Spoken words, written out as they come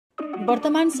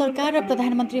वर्तमान सरकार र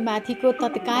प्रधानमन्त्रीमाथिको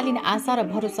तत्कालीन आशा र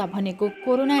भरोसा भनेको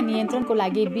कोरोना नियन्त्रणको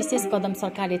लागि विशेष कदम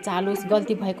सरकारले चालोस्,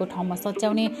 गल्ती भएको ठाउँमा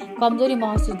सच्याउने, कमजोरी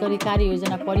महसुस गरी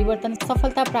कार्ययोजना परिवर्तन,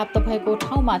 सफलता प्राप्त भएको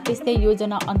ठाउँमा त्यस्तै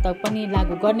योजना अन्त पनि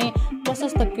लागू गर्ने,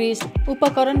 प्रशस्त क्रेस,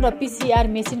 उपकरण र PCR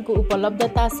मेसिनको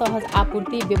उपलब्धता, सहज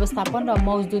आपूर्ति, व्यवस्थापन र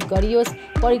मजबुत गरियोस्,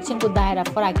 परीक्षणको दायरा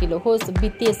फराकिलो होस्,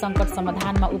 वित्तीय सङ्कट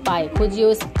समाधानमा उपाय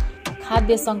खोजियोस्,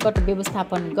 खाद्य सङ्कट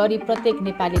व्यवस्थापन गरी प्रत्येक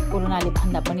नेपाली कोरोनाले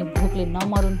भन्दा पनि भोकले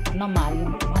नमरुन्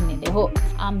नमारियुन् भन्ने नै हो।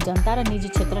 आम जनता र निजी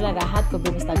क्षेत्रलाई राहतको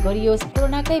व्यवस्था गरियोस्,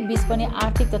 कोरोनाकै बीच पनि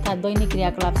आर्थिक तथा दैनिक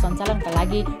क्रियाकलाप सञ्चालनका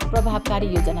लागि प्रभावकारी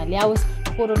योजना ल्याओस्,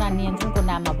 कोरोना नियन्त्रणको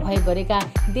नाममा भए गरेका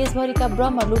देशभरिका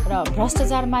ब्रह्मलुट र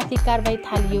भ्रष्टाचारमाथि कारबाही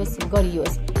थालियोस्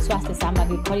गरियोस्, स्वास्थ्य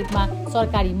सामग्री खरिदमा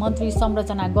सरकारी मन्त्री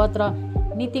संरचनागत र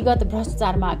नीतिगत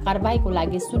भ्रष्टाचारमा कारबाहीको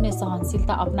लागि शून्य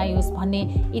सहनशीलता अपनाइयोस् भन्ने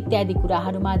इत्यादि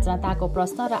कुराहरूमा जनताको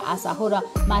प्रश्न र आशा हो र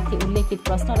माथि उल्लेखित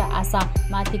प्रश्न र आशा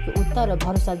माथिको उत्तर र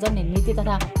भरोसा जन्ने नीति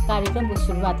तथा कार्यक्रमको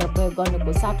सुरुवात र प्रयोग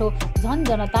गर्नुको साटो झन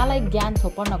जनतालाई ज्ञान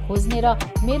थोपर्न खोज्ने र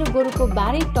मेरो गोरुको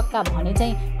 12 टक्का भने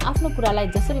चाहिँ आफ्नो कुरालाई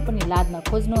जसरी पनि लाद्न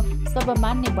खोज्नु,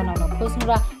 सर्वमान्य बनाउन खोज्नु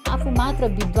र आफू मात्र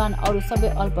विद्वान अरू सबै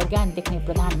अल्प ज्ञान देख्ने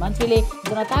प्रधानमन्त्रीले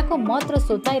जनताको मत र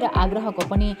सोचाइ र आग्रहको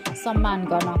पनि सम्मान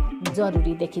गर्न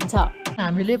जरुरी देखिन्छ।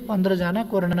 हामीले 15 जना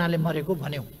कोरोनाले मरेको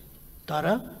भन्यौं, तर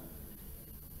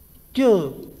त्यो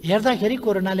हेर्दाखेरि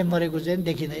कोरोनाले मरेको चाहिँ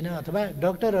देखिँदैन, अथवा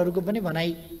डाक्टरहरूको पनि भनाइ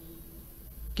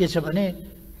के छ भने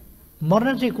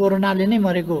मर्न चाहिँ कोरोनाले नै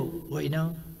मरेको होइन,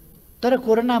 तर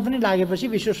कोरोना पनि लागेपछि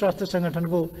विश्व स्वास्थ्य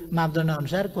संगठनको मापदण्ड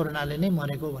अनुसार कोरोनाले नै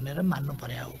मरेको भनेर मान्नु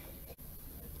पर्या हो।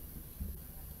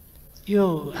 यो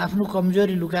आफ्नो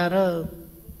कमजोरी लुकाएर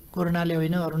कोरोनाले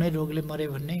होइन अरू नै रोगले मरे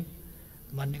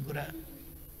भन्ने कुरा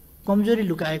कमजोरी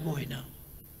लुकाएको होइन,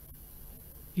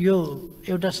 यो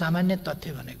एउटा सामान्य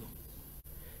तथ्य भनेको।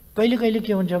 कहिले कहिले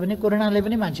के हुन्छ भने कोरोनाले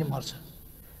पनि मान्छे मर्छ,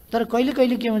 तर कहिले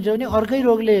कहिले के हुन्छ भने अर्कै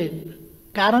रोगले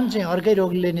कारण चाहिँ अर्कै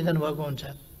रोगले निधन भएको हुन्छ,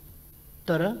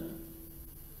 तर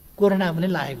कोरोना पनि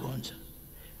लागेको हुन्छ।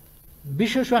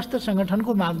 विश्व स्वास्थ्य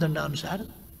संगठनको मापदण्ड अनुसार,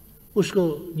 उसको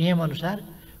नियम अनुसार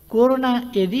कोरोना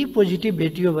यदि पोजिटिभ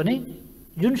भेटियो भने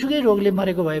जुनसुकै रोगले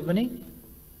मरेको भए पनि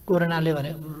कोरोनाले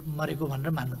मरेको भनेर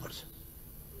मान्नुपर्छ।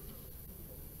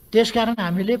 त्यसकारण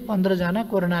हामीले 15 जना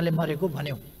कोरोनाले मरेको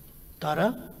भन्यौं, तर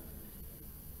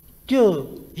त्यो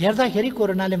हेर्दाखेरि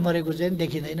कोरोनाले मरेको चाहिँ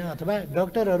देखिँदैन, अथवा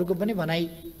डाक्टरहरूको पनि भनाइ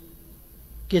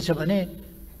के छ भने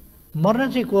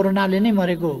मर्न चाहिँ कोरोनाले नै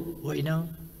मरेको होइन,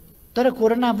 तर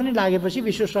कोरोना पनि लागेपछि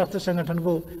विश्व स्वास्थ्य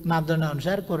संगठनको मापदण्ड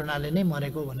अनुसार कोरोनाले नै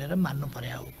मरेको भनेर मान्नु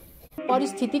पर्या हो।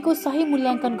 परिस्थितिको सही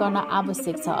मूल्याङ्कन गर्न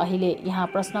आवश्यक छ। अहिले यहाँ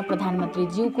प्रश्न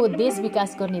प्रधानमन्त्रीज्यूको देश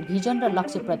विकास गर्ने भिजन र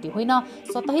लक्ष्यप्रति होइन,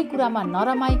 सतही कुरामा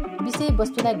नरमाई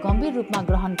विषयवस्तुलाई गम्भीर रूपमा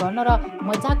ग्रहण गर्न र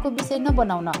मजाकको विषय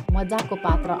नबनाउन, मजाकको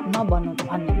पात्र नबन्नु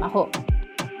भन्नेमा हो।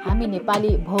 हामी नेपाली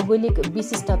भौगोलिक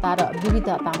विशिष्टता र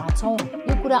विविधतामा छौँ,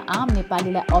 यो कुरा आम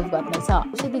नेपालीलाई अवगत नै छ।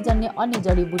 औषधिजन्य अन्य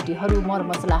जडीबुटीहरू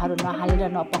मरमसलाहरू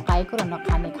नहालेर नपकाएको र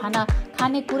नखाने खाना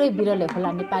खाने कुरै बिरलै होला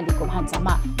नेपालीको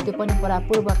भान्सामा, त्यो पनि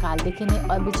पूर्वकालदेखि नै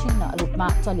अविच्छिन्न रूपमा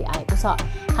चलिआएको छ।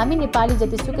 हामी नेपाली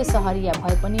जतिसुकै सहरिया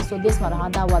भए पनि स्वदेशमा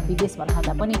रहँदा वा विदेशमा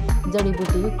रहँदा पनि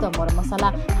जडीबुटीयुक्त मरमसला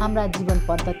हाम्रा जीवन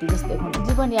पद्धति जस्तै हुन्,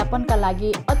 जीवनयापनका लागि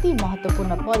अति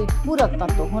महत्त्वपूर्ण परिपूरक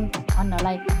तत्त्व हुन्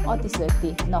भन्नलाई अतिशयोक्ति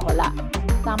नहोला।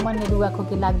 सामान्य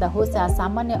रुगाखोकी लाग्दा होस् या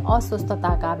सामान्य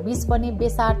अस्वस्थताका बीच पनि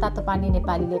बेसार तातो पानी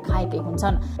नेपालीले खाएकै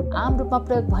हुन्छन्, आम रूपमा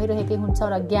प्रयोग भइरहेकै हुन्छ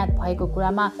र ज्ञात भएको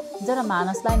कुरामा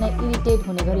जनमानसलाई नै इरिटेट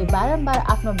हुने गरी बारम्बार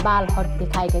आफ्नो बाल हट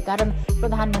देखाएकै कारण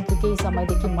प्रधानमन्त्री केही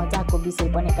समयदेखि मजाकको विषय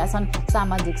बनेका छन्।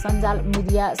 सामाजिक सञ्जाल,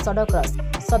 मिडिया, सडक र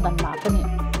सदनमा पनि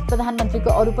प्रधानमन्त्रीको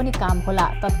अरू पनि काम होला,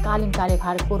 तत्कालीन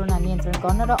कार्यभार कोरोना नियन्त्रण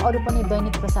गर्न र अरू पनि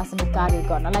दैनिक प्रशासनिक कार्य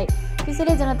गर्नलाई।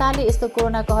 त्यसैले जनताले यस्तो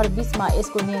कोरोना कहर बीचमा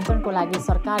यसको नियन्त्रणको लागि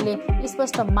सरकारले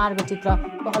स्पष्ट मार्गचित्र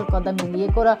पहल कदमी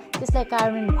लिएको र त्यसलाई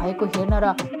कार्यान्वयन भएको हेर्न र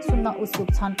सुन्न उत्सुक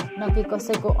छन्, न कि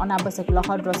कसैको अनावश्यक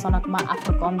लहर र सनकमा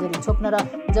आफ्नो कमजोरी छोप्न र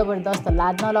जबरदस्त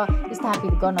लाद्न र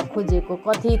स्थापित गर्न खोजिएको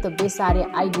कथित बेसारे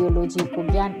आइडियोलोजीको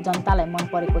ज्ञान जनतालाई मन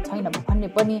परेको छैन भन्ने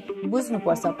पनि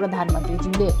बुझ्नुपर्छ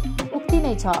प्रधानमन्त्रीज्यूले। उक्ति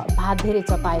नै छ, भात धेरै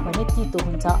चपायो भने तितो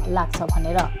हुन्छ लाग्छ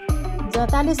भनेर।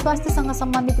 जनताले स्वास्थ्यसँग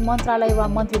सम्बन्धित मन्त्रालय वा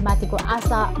मन्त्रीमाथिको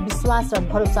आशा, विश्वास र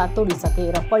भरोसा तोडिसके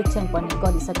र परीक्षण पनि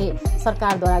गरिसके।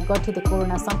 सरकारद्वारा गठित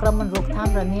कोरोना संक्रमण रोकथाम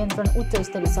र नियन्त्रण उच्च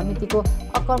स्तरीय समितिको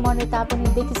अकर्मण्यता पनि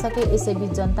देखिसके।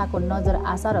 यसैबीच जनताको नजर,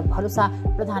 आशा र भरोसा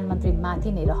प्रधानमन्त्री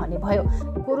माथि नै रहने भयो।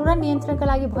 कोरोना नियन्त्रणका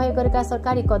लागि भए गरेका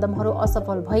सरकारी कदमहरू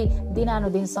असफल भई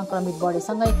दिनानुदिन संक्रमित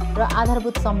बढेसँगै र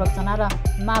आधारभूत संरचना र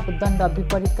मापदण्ड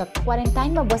विपरीतका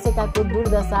क्वारेन्टाइनमा बसेकाको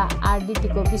दुर्दशा,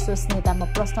 आरडीटीको विश्वसनीयतामा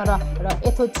प्रश्न र र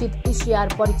यथोचित PCR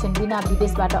परीक्षण बिना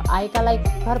विदेशबाट आएकालाई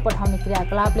घर पठाउने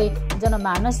क्रियाकलापले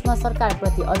जनमानसमा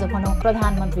सरकारप्रति अझ भनौँ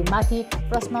प्रधानमन्त्रीमाथि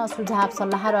प्रश्न, सुझाव,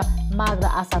 सल्लाह र माग र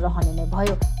आशा रहने नै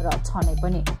भयो र छ नै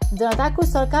पनि। जनताको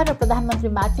सरकार र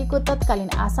प्रधानमन्त्रीमाथिको तत्कालीन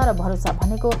आशा र भरोसा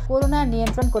भनेको कोरोना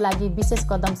नियन्त्रणको लागि विशेष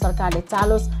कदम सरकारले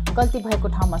चालोस्, गल्ती भएको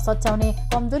ठाउँमा सच्याउने,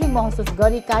 कमजोरी महसुस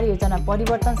गरी कार्ययोजना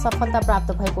परिवर्तन, सफलता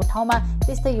प्राप्त भएको ठाउँमा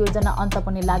त्यस्तै योजना अन्त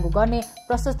पनि लागू गर्ने,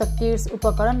 प्रशस्त किट्स,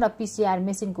 उपकरण र PCR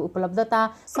मेसिनको उपलब्धता,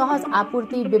 सहज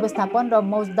आपूर्ति, व्यवस्थापन र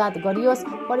मौजदात गरियोस्,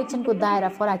 परीक्षणको दायरा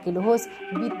फराकिलो होस्,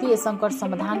 वित्तीय सङ्कट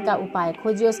समाधानका उपाय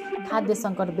खोजियोस्, खाद्य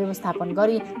सङ्कट व्यवस्थापन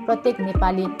गरी प्रत्येक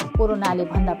नेपाली कोरोनाले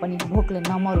भन्दा पनि भोकले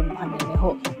नमरुन् भन्ने नै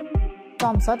हो।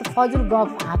 संसद फजुल गफ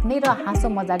हाँक्ने र हाँसो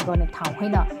मजाक गर्ने ठाउँ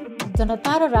होइन।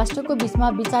 जनता र राष्ट्रको बीचमा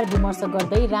विचार विमर्श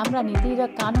गर्दै राम्रा नीति र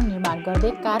कानुन निर्माण गर्दै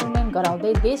कार्यान्वयन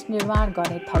गराउँदै देश निर्माण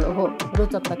गर्ने थलो हो।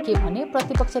 रोचक त के भने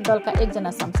प्रतिपक्ष दलका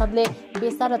एकजना संसदले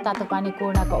बेसा र तातो पानी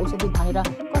कोरोनाको औषधि भनेर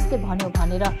कसले भन्यो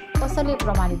भनेर कसैले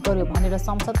प्रमाणित गर्यो भनेर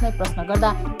संसदमै प्रश्न गर्दा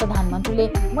प्रधानमन्त्रीले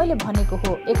मैले भनेको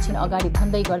हो एकछिन अगाडि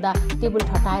भन्दै गर्दा टेबल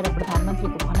ठटाएर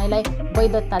प्रधानमन्त्रीको भनाइलाई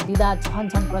वैधता दिँदा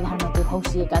झन प्रधानमन्त्री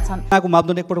हौसिएका छन्।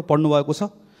 मापदण्ड एकपटक पढ्नु भएको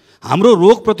छ। हाम्रो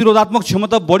रोग प्रतिरोधात्मक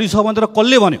क्षमता बढी छ भनेर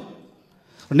कसले भन्यो?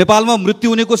 नेपालमा मृत्यु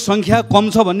हुनेको सङ्ख्या कम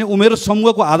छ भन्ने उमेर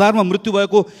समूहको आधारमा मृत्यु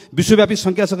भएको विश्वव्यापी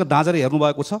सङ्ख्यासँग दाँजेर हेर्नु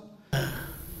भएको छ?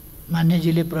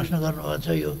 मान्यजीले प्रश्न गर्नुभएको छ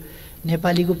यो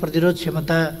नेपालीको प्रतिरोध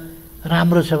क्षमता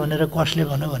राम्रो छ भनेर कसले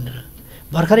भन्यो भनेर।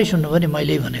 भर्खरै सुन्नुभयो नि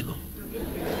मैले भनेको,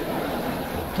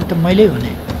 त्यो त मैले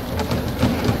भने।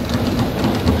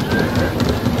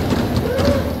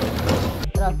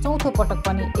 र चौथो पटक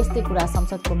पनि यस्तै कुरा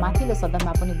संसदको माथिल्लो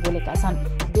सदनमा पनि बोलेका छन्।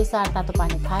 बेसार तातो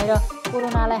पानी खाएर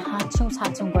कोरोनालाई हाँच्छौँ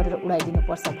छाच्छौँ गरेर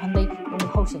उडाइदिनुपर्छ भन्दै उनी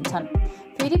हौसिन्छन्।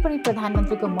 फेरि पनि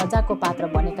प्रधानमन्त्रीको मजाकको पात्र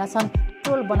बनेका छन्।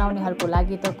 ट्रोल बनाउनेहरूको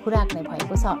लागि त खुराक नै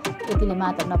भएको छ। यतिले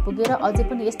मात्र नपुगेर अझै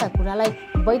पनि यस्ता कुरालाई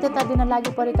वैधता दिन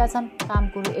लागि परेका छन्। काम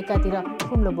कुरो एकातिर,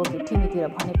 कुम्लो बोकी ठिमीतिर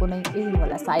भनेको नै यही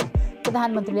होला सायद।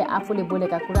 प्रधानमन्त्रीले आफूले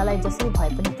बोलेका कुरालाई जसरी भए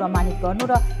पनि प्रमाणित गर्नु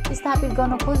र स्थापित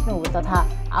गर्न खोज्नु हो तथा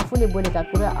आफूले बोलेका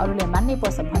कुरा अरूले मान्नै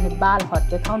पर्छ भन्ने बाल हट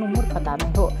देखाउनु मूर्खता नै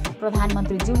हो।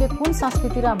 प्रधानमन्त्रीज्यूले कुन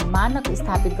संस्कृति र मानक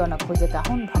स्थापित गर्न खोजेका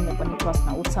हुन् भन्ने पनि प्रश्न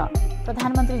उठ्छ।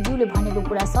 प्रधानमन्त्रीज्यूले भनेको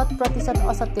कुरा 100%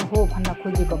 असत्य हो भन्न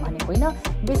खोजेको भने होइन।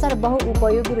 बेसार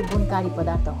बहुउपयोगी र गुणकारी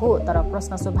पदार्थ हो, तर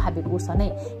प्रश्न स्वाभाविक उठ्छ नै।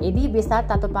 यदि बेसार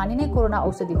तातो पानी नै कोरोना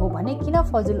औषधि हो भने किन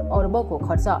फजुल अरबौंको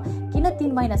खर्च? किन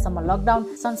 3 महिनासम्म लकडाउन?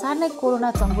 संसार नै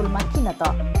कोरोना चङ्गुलमा किन त?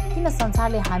 किन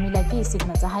संसारले हामीलाई केही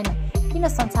सिक्न चाहेन? किन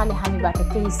संसारले हामीबाट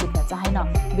केही सिक्न चाहेन?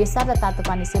 बेसार र तातो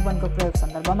पानी सेवनको प्रयोग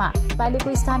सन्दर्भमा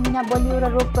नेपालीको स्टामिना बलियो र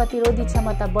रोग प्रतिरोधी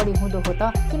क्षमता बढी हुँदो हो त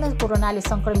किन कोरोनाले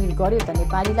संक्रमित गर्यो त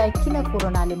नेपालीलाई? किन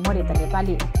कोरोनाले मर्यो त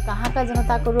नेपाली? कहाँका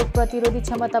जनताको रोग प्रतिरोधी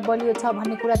क्षमता बलियो छ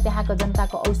भन्ने कुरा त्यहाँको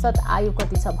जनताको औसत आयु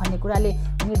कति छ भन्ने कुराले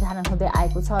निर्धारण हुँदै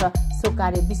आएको छ र सो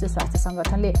कार्य विश्व स्वास्थ्य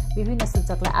सङ्गठनले विभिन्न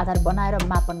सूचकलाई आधार बनाएर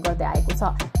मापन गर्दै आएको छ।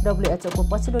 WHO को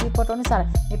पछिल्लो रिपोर्ट अनुसार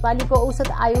नेपालीको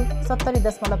औसत आयु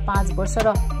 70.5 वर्ष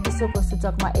र विश्वको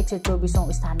सूचकमा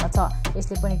 124औं स्थानमा छ।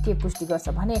 यसले पनि के पुष्टि गर्छ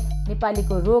भने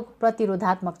नेपालीको रोग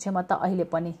प्रतिरोधात्मक क्षमता अहिले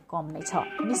पनि कम नै छ।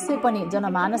 विश्वले पनि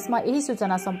जनमानसमा यही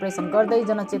सूचना सम्प्रेषण गर्दै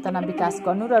जनचेतना विकास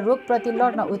गर्नु र रोग प्रति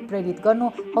लड्न उत्प्रेरित गर्नु,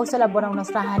 हौसला बढाउन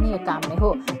सराहनीय काम नै हो।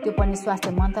 त्यो पनि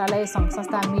स्वास्थ्य मन्त्रालय, सङ्घ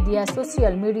संस्था, मिडिया,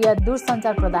 सोसियल मिडिया,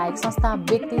 दूरसञ्चार प्रदायक संस्था,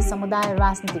 व्यक्ति, समुदाय,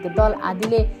 राजनीतिक दल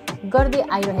आदिले गर्दै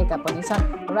आइरहेका पनि छन्।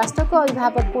 राष्ट्रको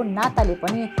अभिभावकको नाताले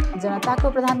पनि जनताको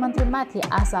प्रधानमन्त्रीमाथि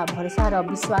आशा, भरोसा र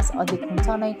विश्वास अधिक हुन्छ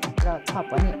नै र छ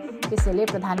पनि। त्यसैले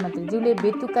प्रधानमन्त्रीज्यूले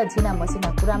बेतुका झिना मसिना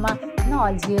कुरामा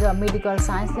नअल्झिएर मेडिकल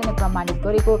साइन्सले नै प्रमाणित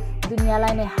गरेको,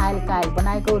 दुनियाँलाई नै हायल कायल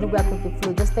बनाएको रुगाखोकी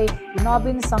फ्लू जस्तै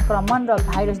नवीन संक्रमण र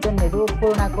भाइरसजन्य रोग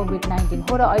कोरोना कोभिड-19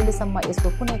 हो र अहिलेसम्म यसको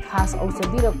कुनै खास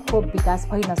औषधि र खोप विकास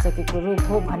भइ नसकेको रोग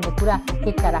हो भन्ने कुरा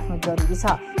ठेक्का राख्नु जरुरी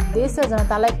छ। देश र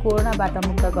जनतालाई कोरोनाबाट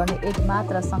मुक्त गर्ने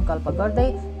एकमात्र सङ्कल्प गर्दै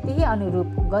त्यही अनुरूप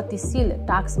गतिशील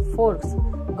टास्क फोर्स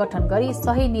गठन गरी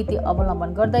सही नीति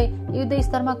अवलम्बन गर्दै युद्ध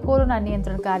स्तरमा कोरोना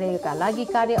नियन्त्रण कार्यका लागि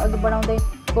कार्य अघि बढाउँदै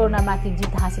कोरोनामाथि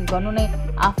जित हासिल गर्नु नै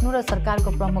आफ्नो र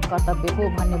सरकारको प्रमुख कर्तव्य हो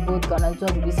भन्ने बोध गर्न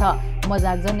जरुरी छ।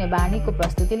 मजाकजन्य बानीको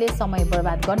प्रस्तुतिले समय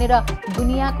बर्बाद गर्ने र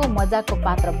दुनियाँको मजाकको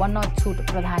पात्र बन्न छुट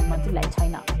प्रधानमन्त्रीलाई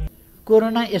छैन।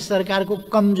 कोरोना यस सरकारको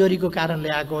कमजोरीको कारणले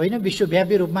आएको होइन,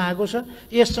 विश्वव्यापी रूपमा आएको छ।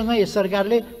 यससँग यस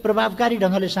सरकारले प्रभावकारी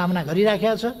ढङ्गले सामना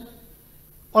गरिराखेको छ।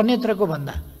 अन्यत्रको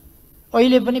भन्दा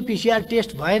अहिले पनि PCR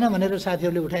टेस्ट भएन भनेर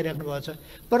साथीहरूले उठाइराख्नु भएको छ।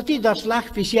 प्रति 10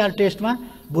 लाख PCR टेस्टमा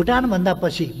भुटानभन्दा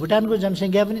पछि, भुटानको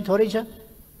जनसङ्ख्या पनि थोरै छ,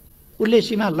 उसले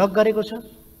सीमा लक गरेको छ।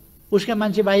 उसका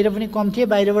मान्छे बाहिर पनि कम थिए,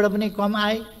 बाहिरबाट पनि कम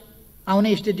आए,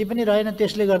 आउने स्थिति पनि रहेन।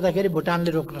 त्यसले गर्दाखेरि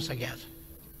भुटानले रोक्न सकेको छ।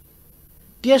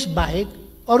 त्यसबाहेक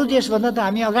अरू देशभन्दा त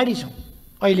हामी अगाडि छौँ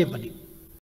अहिले पनि।